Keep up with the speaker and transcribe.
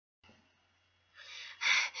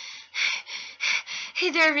Hey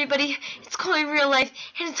there, everybody. It's Chloe Real Life,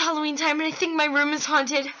 and it's Halloween time, and I think my room is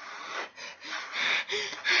haunted.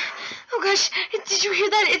 Oh gosh, did you hear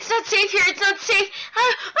that? It's not safe here. It's not safe.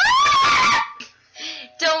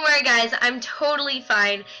 Don't worry, guys. I'm totally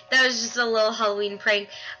fine. That was just a little Halloween prank.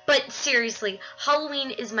 But seriously, Halloween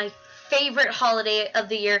is my favorite holiday of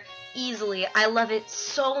the year, easily. I love it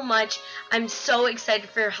so much. I'm so excited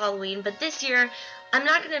for Halloween. But this year, I'm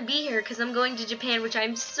not going to be here because I'm going to Japan, which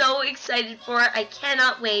I'm so excited for. I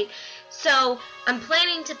cannot wait. So I'm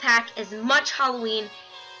planning to pack as much Halloween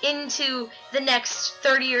into the next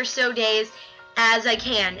 30 or so days as I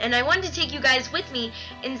can. And I wanted to take you guys with me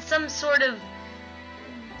in some sort of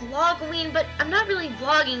vlogween, but I'm not really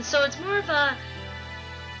vlogging, so it's more of a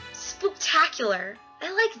spooktacular.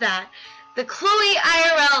 I like that. The Chloe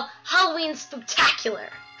IRL Halloween Spooktacular.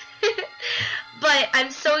 But I'm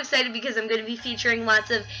so excited because I'm going to be featuring lots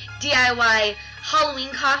of DIY Halloween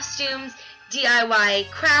costumes, DIY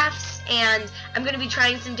crafts, and I'm going to be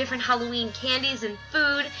trying some different Halloween candies and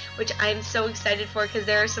food, which I'm so excited for because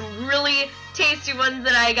there are some really tasty ones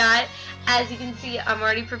that I got. As you can see, I'm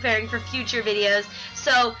already preparing for future videos.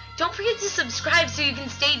 So don't forget to subscribe so you can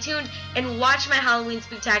stay tuned and watch my Halloween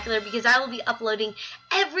Spooktacular, because I will be uploading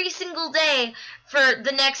every single day for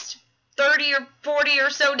the next 30 or 40 or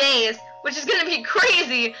so days, which is going to be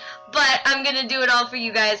crazy, but I'm going to do it all for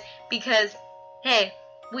you guys because, hey,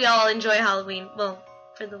 we all enjoy Halloween. Well,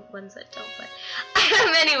 for the ones that don't, but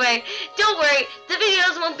anyway, don't worry, the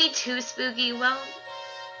videos won't be too spooky. Well,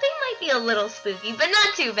 they might be a little spooky, but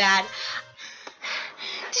not too bad.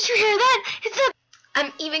 Did you hear that?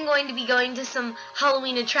 I'm even going to be going to some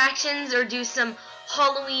Halloween attractions or do some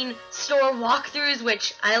Halloween store walkthroughs,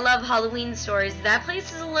 which I love Halloween stores. That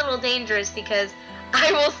place is a little dangerous because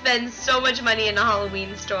I will spend so much money in a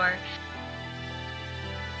Halloween store.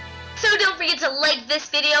 So don't forget to like this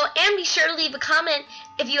video and be sure to leave a comment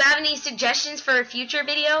if you have any suggestions for a future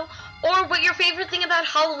video or what your favorite thing about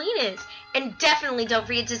Halloween is. And definitely don't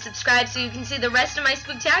forget to subscribe so you can see the rest of my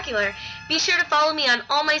Spooktacular. Be sure to follow me on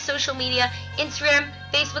all my social media, Instagram,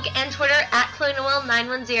 Facebook, and Twitter at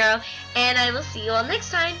ChloeNoel910. And I will see you all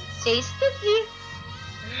next time. Stay spooky.